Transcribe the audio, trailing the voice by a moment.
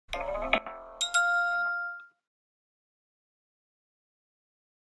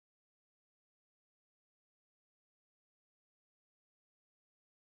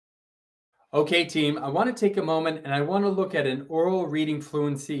Okay, team, I want to take a moment and I want to look at an oral reading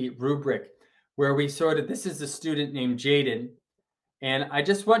fluency rubric where this is a student named Jayden. And I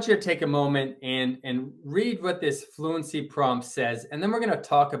just want you to take a moment and read what this fluency prompt says. And then we're going to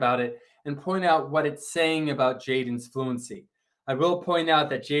talk about it and point out what it's saying about Jayden's fluency. I will point out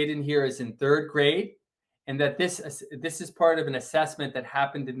that Jayden here is in 3rd grade and that this is part of an assessment that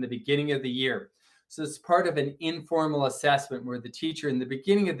happened in the beginning of the year. So it's part of an informal assessment where the teacher in the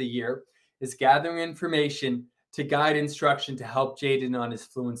beginning of the year is gathering information to guide instruction to help Jayden on his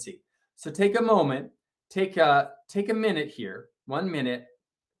fluency. So take a moment, take a minute here, 1 minute,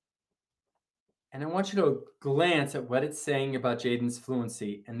 and I want you to glance at what it's saying about Jayden's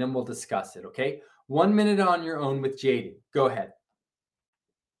fluency, and then we'll discuss it, okay? 1 minute on your own with Jayden. Go ahead.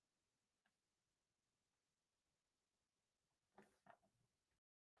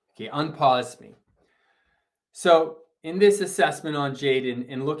 Okay, unpause me. So in this assessment on Jayden,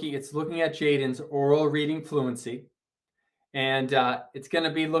 it's looking at Jayden's oral reading fluency, and it's going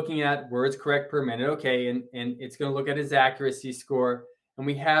to be looking at words correct per minute, okay, and it's going to look at his accuracy score, and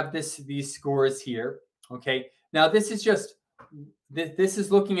we have these scores here, okay. Now this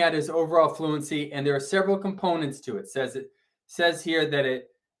is looking at his overall fluency, and there are several components to it. It says here that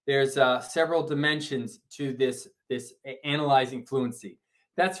there's several dimensions to this analyzing fluency.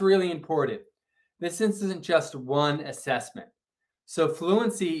 That's really important. This isn't just one assessment. So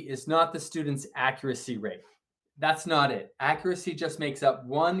fluency is not the student's accuracy rate. That's not it. Accuracy just makes up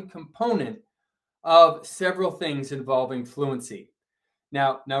one component of several things involving fluency.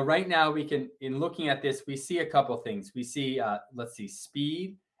 Now, right now, in looking at this, we see a couple things. We see, let's see,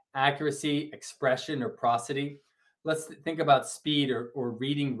 speed, accuracy, expression, or prosody. Let's think about speed or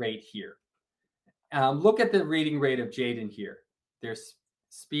reading rate here. Look at the reading rate of Jayden here. There's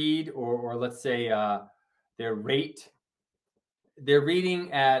speed, or let's say their rate. They're reading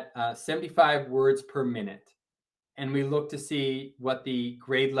at 75 words per minute. And we look to see what the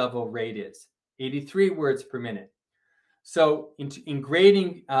grade level rate is, 83 words per minute. So in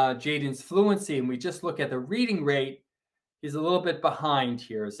grading Jayden's fluency, and we just look at the reading rate, he's a little bit behind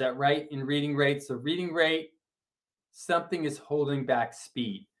here. Is that right? In reading rate, so reading rate, something is holding back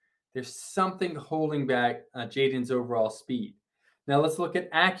speed. There's something holding back Jayden's overall speed. Now let's look at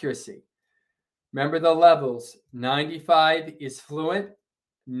accuracy. Remember the levels. 95 is fluent,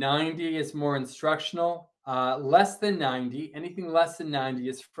 90 is more instructional, less than 90, anything less than 90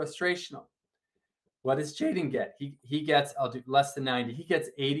 is frustrational. What does Jayden get? He gets, I'll do less than 90, he gets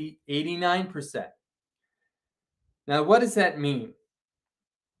 89%. Now, what does that mean?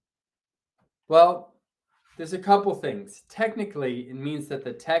 Well, there's a couple things. Technically, it means that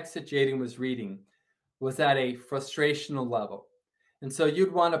the text that Jayden was reading was at a frustrational level. And so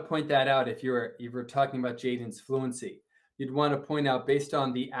you'd want to point that out if you were talking about Jayden's fluency. You'd want to point out, based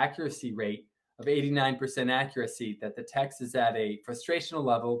on the accuracy rate of 89% accuracy, that the text is at a frustrational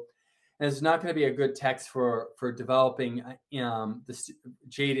level, and it's not going to be a good text for developing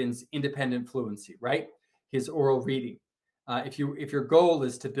Jayden's independent fluency, right? His oral reading. If your goal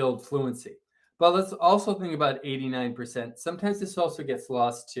is to build fluency. But let's also think about 89%. Sometimes this also gets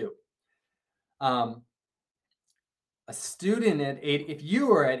lost too. A student if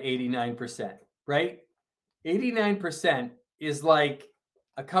you are at 89%, right? 89% is like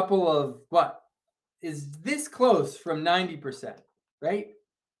a couple of, is this close from 90%, right?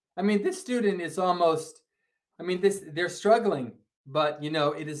 I mean, this student is almost, they're struggling, but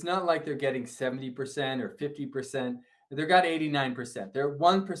it is not like they're getting 70% or 50%. They've got 89%. They're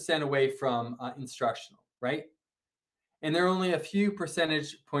 1% away from instructional, right? And they're only a few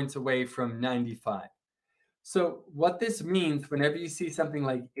percentage points away from 95. So what this means, whenever you see something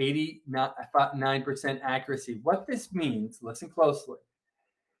like 89% accuracy, what this means, listen closely,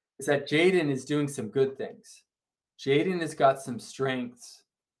 is that Jayden is doing some good things. Jayden has got some strengths.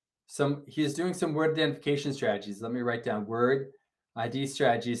 He is doing some word identification strategies. Let me write down word ID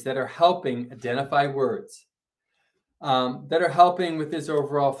strategies that are helping identify words, that are helping with his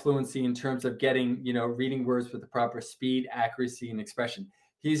overall fluency in terms of getting, reading words with the proper speed, accuracy, and expression.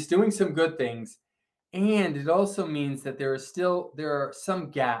 He's doing some good things. And it also means that there are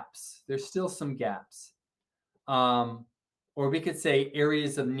some gaps. There's still some gaps. Or we could say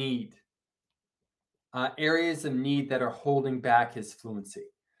areas of need. Areas of need that are holding back his fluency.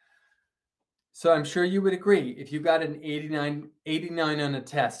 So I'm sure you would agree, if you got an 89 on a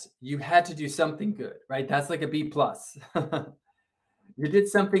test, you had to do something good, right? That's like a B+. You did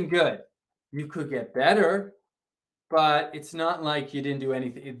something good. You could get better, but it's not like you didn't do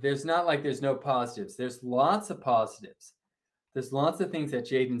anything. There's not like there's no positives. There's lots of positives. There's lots of things that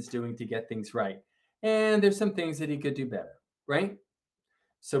Jayden's doing to get things right. And there's some things that he could do better, right?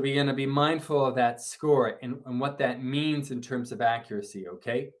 So we're going to be mindful of that score and what that means in terms of accuracy,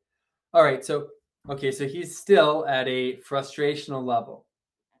 okay? All right, so he's still at a frustrational level.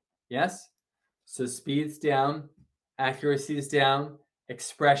 Yes? So speed's down, accuracy is down,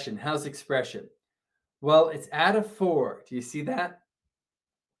 expression. How's expression? Well, it's at a 4. Do you see that?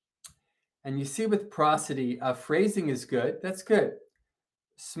 And you see with prosody, phrasing is good. That's good.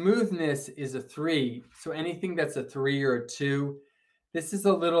 Smoothness is a 3. So anything that's a 3 or a 2, this is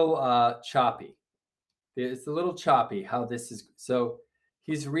a little choppy. It's a little choppy how this is. So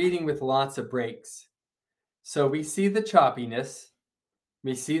he's reading with lots of breaks. So we see the choppiness.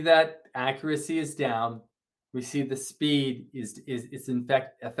 We see that accuracy is down. We see the speed is in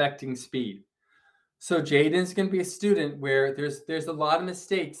fact affecting speed. So Jayden's going to be a student where there's a lot of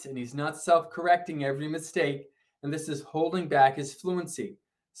mistakes and he's not self-correcting every mistake, and this is holding back his fluency.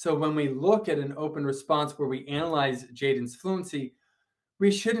 So when we look at an open response where we analyze Jayden's fluency,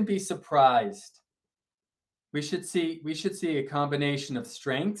 we shouldn't be surprised. We should see a combination of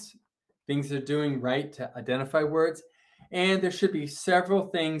strengths, things they're doing right to identify words, and there should be several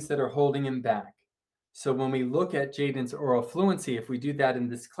things that are holding him back. So when we look at Jayden's oral fluency, if we do that in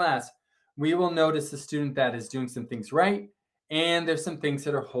this class, we will notice a student that is doing some things right, and there's some things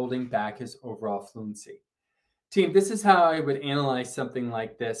that are holding back his overall fluency. Team, this is how I would analyze something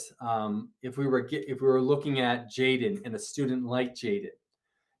like this if we were looking at Jayden and a student like Jayden.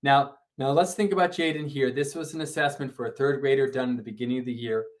 Now let's think about Jayden here. This was an assessment for a third grader done in the beginning of the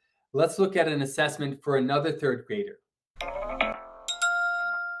year. Let's look at an assessment for another third grader.